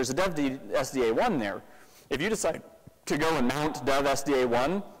 So there's a dev SDA1 there. If you decide to go and mount dev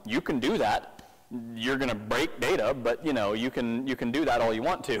SDA1, you can do that. You're going to break data, but you can do that all you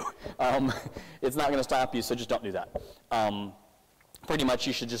want to. It's not going to stop you, so just don't do that. Pretty much,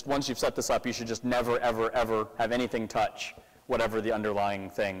 you should just, once you've set this up, you should just never, ever, ever have anything touch whatever the underlying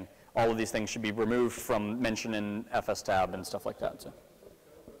thing. All of these things should be removed from mention in FSTab and stuff like that. So.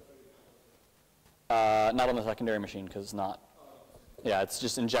 Not on the secondary machine, because it's not. Yeah, it's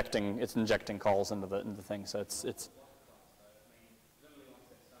just injecting calls into the thing. So it's.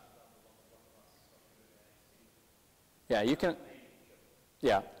 Yeah, you can.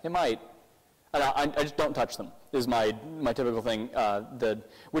 Yeah, it might. I just don't touch them, is my typical thing.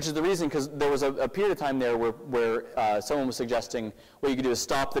 Which is the reason, because there was a period of time there where someone was suggesting what you could do is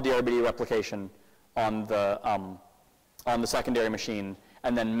stop the DRBD replication on the secondary machine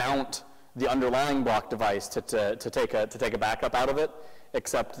and then mount the underlying block device to take a backup out of it.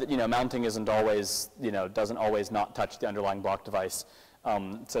 Except that mounting isn't always doesn't always not touch the underlying block device.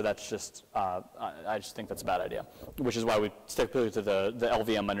 So that's just, I just think that's a bad idea, which is why we stick to the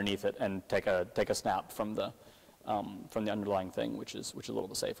LVM underneath it and take a snap from the underlying thing, which is a little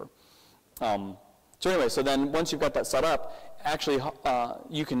bit safer. So anyway, so then once you've got that set up, actually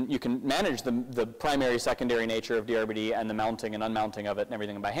you can manage the primary, secondary nature of DRBD and the mounting and unmounting of it and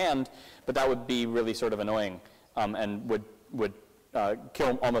everything by hand, but that would be really sort of annoying and would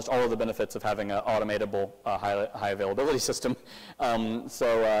kill almost all of the benefits of having an automatable high availability system.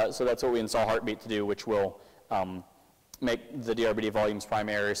 So that's what we install Heartbeat to do, which will make the DRBD volumes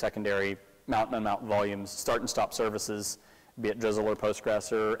primary, secondary, mount and unmount volumes, start and stop services, be it Drizzle or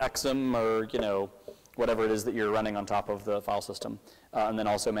Postgres or Exum or, you know, whatever it is that you're running on top of the file system. And then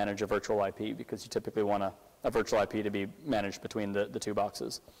also manage a virtual IP, because you typically want a virtual IP to be managed between the two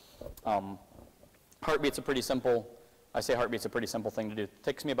boxes. Heartbeat's a pretty simple, I say Heartbeat's a pretty simple thing to do. It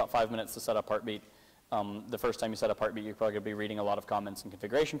takes me about 5 minutes to set up Heartbeat. The first time you set up Heartbeat, you're probably going to be reading a lot of comments and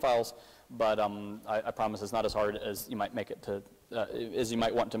configuration files, but I promise it's not as hard as you might make it to, as you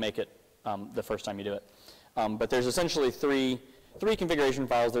might want to make it the first time you do it. But there's essentially three configuration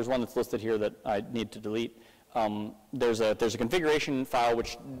files. There's one that's listed here that I need to delete. There's a configuration file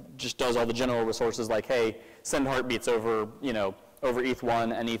which just does all the general resources, like, hey, send heartbeats over, you know, over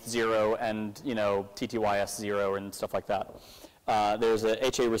ETH1 and ETH0 and, you know, TTYS0 and stuff like that. There's a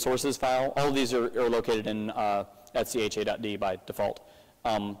HA resources file. All of these are located in etc.ha.d by default.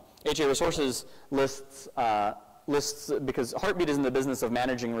 HA resources lists, because Heartbeat is in the business of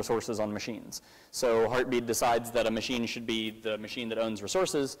managing resources on machines. So Heartbeat decides that a machine should be the machine that owns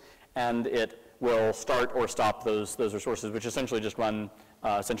resources, and it will start or stop those resources, which essentially just run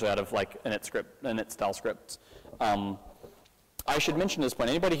essentially out of like init script, init style scripts. I should mention this point.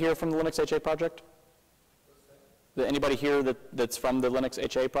 Anybody here from the Linux HA project? Anybody here that's from the Linux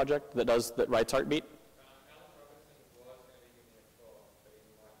HA project that writes Heartbeat?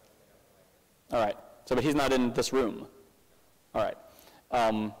 All right. So, but he's not in this room. All right.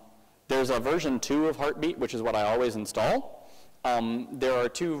 There's a version 2 of Heartbeat, which is what I always install. There are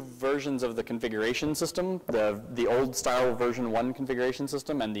 2 versions of the configuration system, the old style version 1 configuration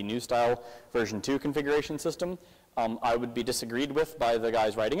system and the new style version 2 configuration system. I would be disagreed with by the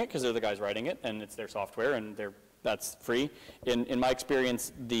guys writing it, because they're the guys writing it, and it's their software, and that's free. In my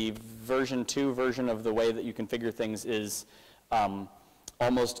experience, the version 2 version of the way that you configure things is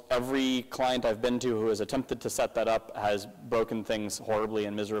almost every client I've been to who has attempted to set that up has broken things horribly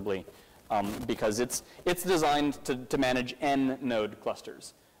and miserably, because it's designed to manage n node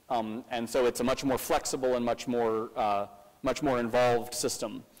clusters. And so it's a much more flexible and much more involved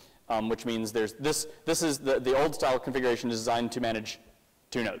system, which means there's this is the old style configuration is designed to manage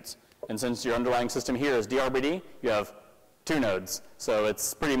 2 nodes. And since your underlying system here is DRBD, you have 2 nodes. So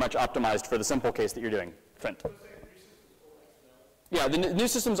it's pretty much optimized for the simple case that you're doing. Trent. Yeah, the new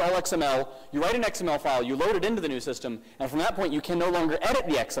system's all XML. You write an XML file, you load it into the new system, and from that point you can no longer edit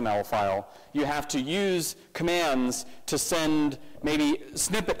the XML file. You have to use commands to send maybe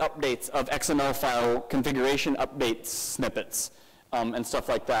snippet updates of XML file configuration update snippets and stuff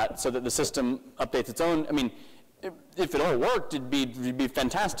like that, so that the system updates its own. I mean, if it all worked, it'd be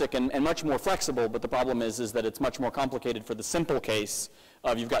fantastic and much more flexible, but the problem is that it's much more complicated for the simple case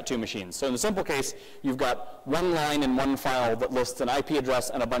of you've got 2 machines. So in the simple case, you've got 1 line in 1 file that lists an IP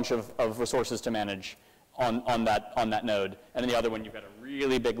address and a bunch of resources to manage on that node. And in the other one, you've got a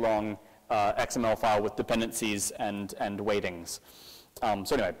really big, long XML file with dependencies and weightings.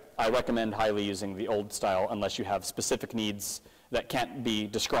 So anyway, I recommend highly using the old style unless you have specific needs that can't be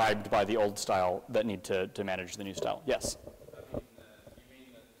described by the old style that need to manage the new style. Yes? You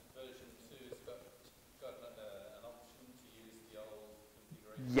mean that version 2's got an option to use the old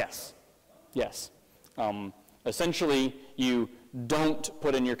configuration? Yes. Yes. Essentially, you don't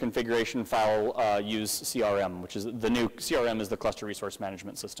put in your configuration file use CRM, which is the new CRM is the cluster resource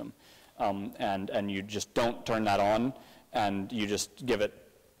management system. And you just don't turn that on, and you just give it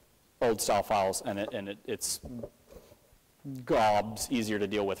old style files, and it's gobs easier to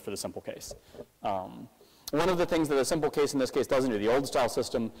deal with for the simple case. One of the things that a simple case in this case doesn't do, the old style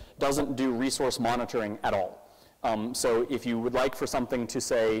system doesn't do resource monitoring at all. So if you would like for something to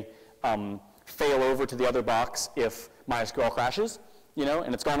say fail over to the other box if MySQL crashes, you know,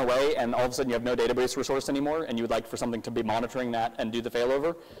 and it's gone away and all of a sudden you have no database resource anymore and you would like for something to be monitoring that and do the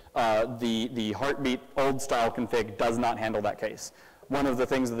failover, the Heartbeat old style config does not handle that case. One of the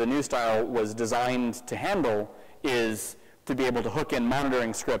things that the new style was designed to handle is to be able to hook in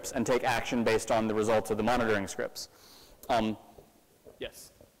monitoring scripts and take action based on the results of the monitoring scripts.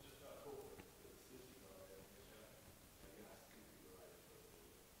 Yes?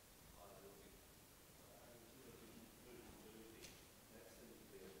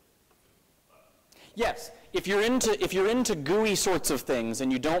 Yes, if you're into GUI sorts of things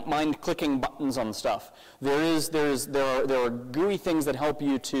and you don't mind clicking buttons on stuff, there are GUI things that help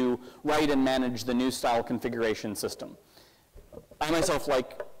you to write and manage the new style configuration system. I myself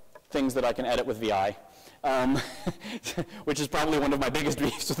like things that I can edit with VI, which is probably one of my biggest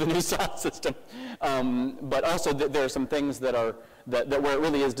beefs with the new style system. But also there are some things that where it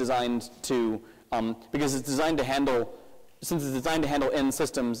really is designed to, because it's designed to handle, since it's designed to handle N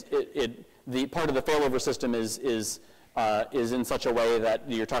systems, the part of the failover system is is in such a way that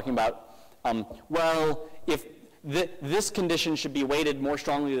you're talking about, well, if this condition should be weighted more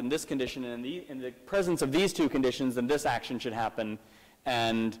strongly than this condition, and in the presence of these two conditions, then this action should happen.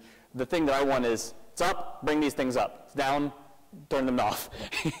 And the thing that I want is, it's up, bring these things up. It's down, turn them off.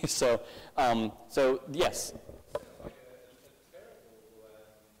 So yes.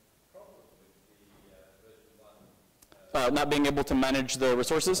 Not being able to manage the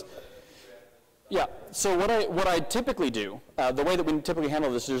resources? Yeah, so what I typically do, the way that we typically handle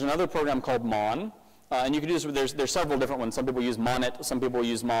this, there's another program called Mon, and you can do this, there's several different ones. Some people use Monet, some people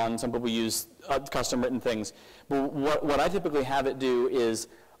use Mon, some people use custom written things. But what I typically have it do is,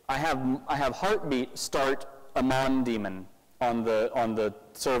 I have Heartbeat start a Mon daemon on the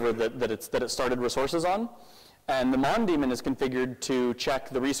server that it started resources on, and the Mon daemon is configured to check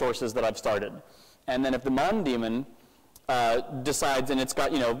the resources that I've started. And then if the Mon daemon decides, and it's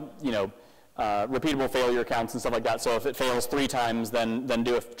got repeatable failure counts and stuff like that. So if it fails 3 times, then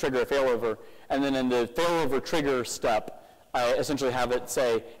trigger a failover. And then in the failover trigger step, I essentially have it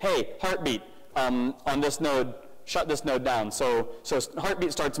say, hey, Heartbeat on this node, shut this node down. So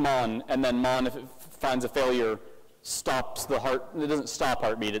Heartbeat starts Mon, and then Mon, if it finds a failure, stops the it doesn't stop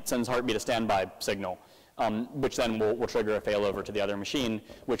Heartbeat. It sends Heartbeat a standby signal, which then will trigger a failover to the other machine,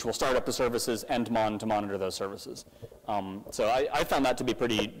 which will start up the services and Mon to monitor those services. So I found that to be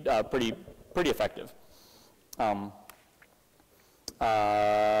pretty effective.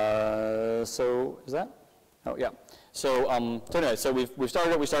 So is that? Oh yeah. So anyway, so we've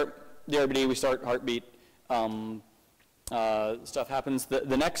started it. We start DRBD. We start Heartbeat. Stuff happens.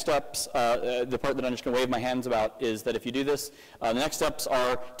 The next steps, the part that I'm just going to wave my hands about, is that if you do this, the next steps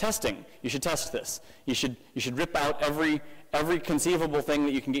are testing. You should test this. You should rip out every conceivable thing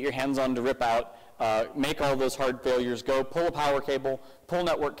that you can get your hands on to rip out. Make all those hard failures go. Pull a power cable. Pull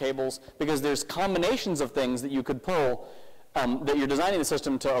network cables, because there's combinations of things that you could pull that you're designing the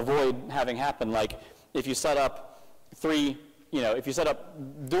system to avoid having happen. Like if you set up if you set up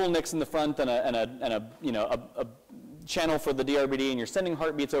dual NICs in the front and a channel for the DRBD, and you're sending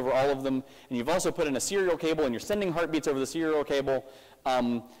heartbeats over all of them, and you've also put in a serial cable, and you're sending heartbeats over the serial cable,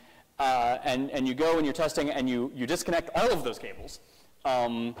 and you go and you're testing, and you disconnect all of those cables,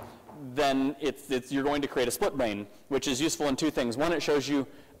 then you're going to create a split brain, which is useful in 2 things. One, it shows you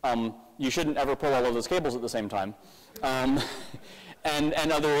you shouldn't ever pull all of those cables at the same time.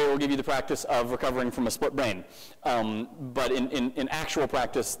 And other, it will give you the practice of recovering from a split brain. But in actual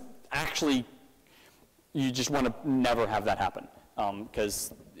practice, actually, you just want to never have that happen.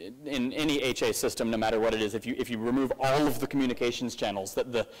 Because in any HA system, no matter what it is, if you remove all of the communications channels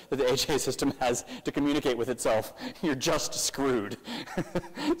that the HA system has to communicate with itself, you're just screwed.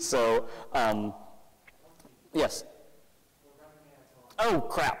 So, yes. Oh,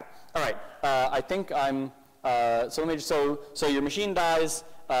 crap. All right. I think I'm, so let me just, so your machine dies,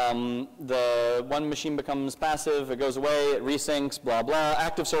 the one machine becomes passive, it goes away, it resyncs, blah, blah.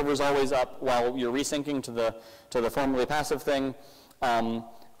 Active server is always up while you're resyncing to the formerly passive thing, and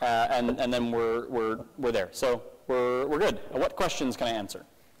then we're there. So we're good. What questions can I answer?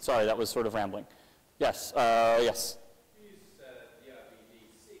 Sorry, that was sort of rambling. Yes, yes. We use DRBD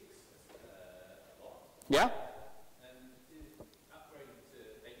 6 a lot. Yeah?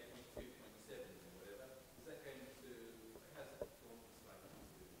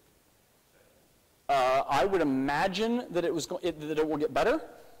 I would imagine that it will get better.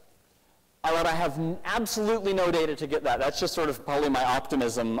 But I have absolutely no data to get that. That's just sort of probably my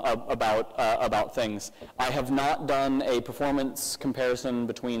optimism about things. I have not done a performance comparison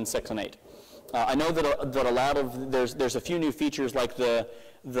between 6 and 8. I know that a lot of there's a few new features like the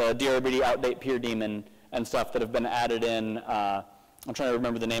DRBD outdate peer daemon and stuff that have been added in. I'm trying to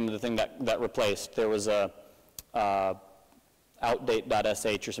remember the name of the thing that replaced. There was a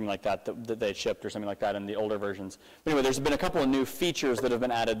outdate.sh or something like that they had shipped or something like that in the older versions. But anyway, there's been a couple of new features that have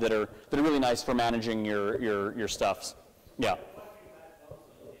been added that are really nice for managing your stuffs. Yeah.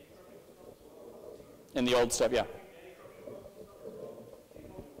 In the old stuff, yeah.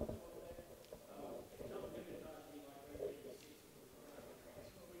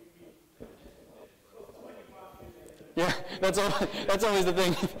 Yeah, that's always the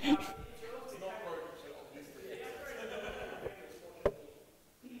thing.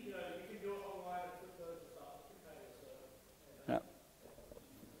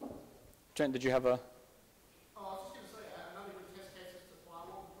 Trent, did you have a? Oh, I was just going to say, another good test case is to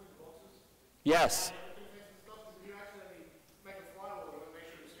firewall between the boxes. Yes. If you actually make a firewall, you make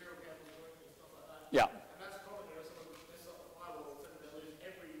sure the serial cables are working and stuff like that. Yeah. And that's common, someone mess up the firewall, so they lose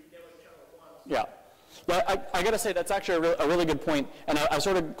every network channel at once. Yeah. Well, I got to say, that's actually a really good point. And I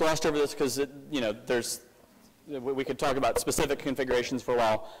sort of glossed over this because, there's we could talk about specific configurations for a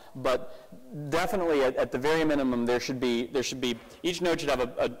while, but definitely at the very minimum, there should be, each node should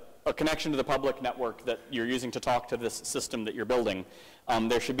have a connection to the public network that you're using to talk to this system that you're building.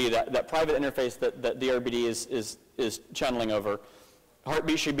 There should be that private interface that DRBD is channeling over.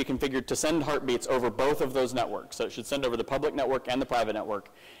 Heartbeat should be configured to send heartbeats over both of those networks. So it should send over the public network and the private network.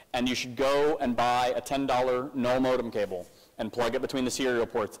 And you should go and buy a $10 null modem cable and plug it between the serial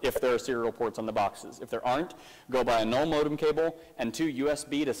ports if there are serial ports on the boxes. If there aren't, go buy a null modem cable and 2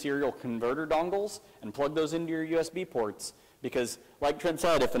 USB to serial converter dongles and plug those into your USB ports. Because, like Trent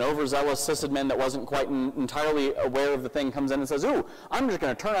said, if an overzealous sysadmin that wasn't quite entirely aware of the thing comes in and says, ooh, I'm just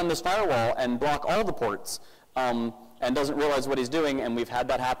going to turn on this firewall and block all the ports, and doesn't realize what he's doing, and we've had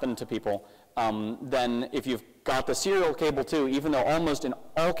that happen to people, then if you've got the serial cable too, even though almost in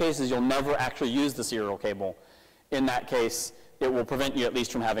all cases you'll never actually use the serial cable, in that case, it will prevent you at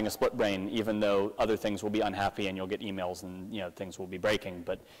least from having a split brain, even though other things will be unhappy and you'll get emails and things will be breaking,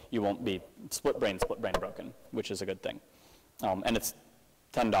 but you won't be split brain broken, which is a good thing. And it's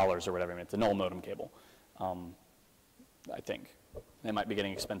 $10 or whatever. I mean, it's a null modem cable, I think. They might be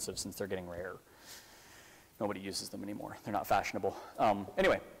getting expensive since they're getting rare. Nobody uses them anymore. They're not fashionable.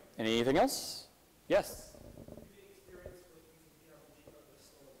 Anyway, anything else? Yes?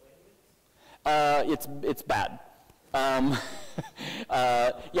 It's bad. Yeah,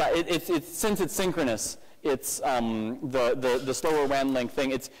 it's since it's synchronous, it's the slower WAN link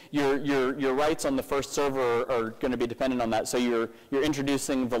thing. It's your writes on the first server are going to be dependent on that. So you're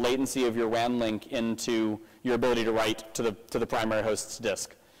introducing the latency of your WAN link into your ability to write to the primary host's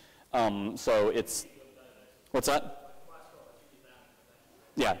disk. So it's what's that?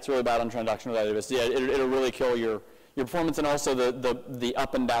 Yeah, it's really bad on transactional databases. Yeah, it'll really kill your performance, and also the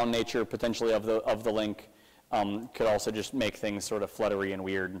up and down nature potentially of the link could also just make things sort of fluttery and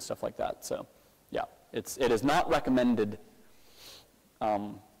weird and stuff like that. So yeah, it is not recommended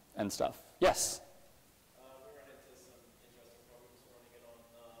and stuff. Yes? We ran into some interesting problems running it on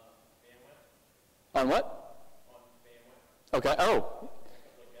VMware. On what? On VMware. Okay. Oh.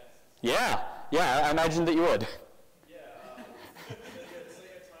 Yeah. Yeah. I imagined that you would. Yeah. So you have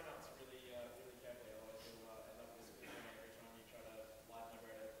timeouts really carefully, otherwise you'll end up disappearing every time you try to live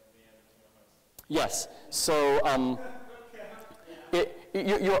migrate a VM into a host. Yes. So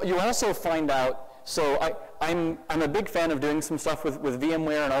you also find out. So I'm a big fan of doing some stuff with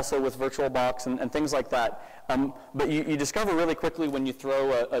VMware and also with VirtualBox and things like that. But you discover really quickly when you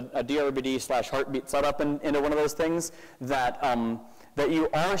throw a DRBD/heartbeat setup into one of those things that you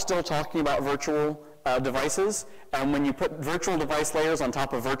are still talking about virtual devices, and when you put virtual device layers on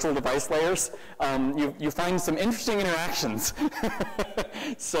top of virtual device layers, you find some interesting interactions.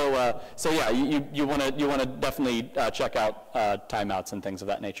 So yeah, you want to definitely check out timeouts and things of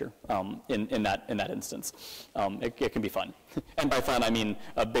that nature in that instance. It can be fun, and by fun I mean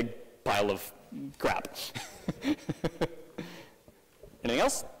a big pile of crap. Anything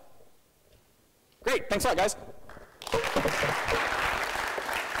else? Great, thanks a lot, guys.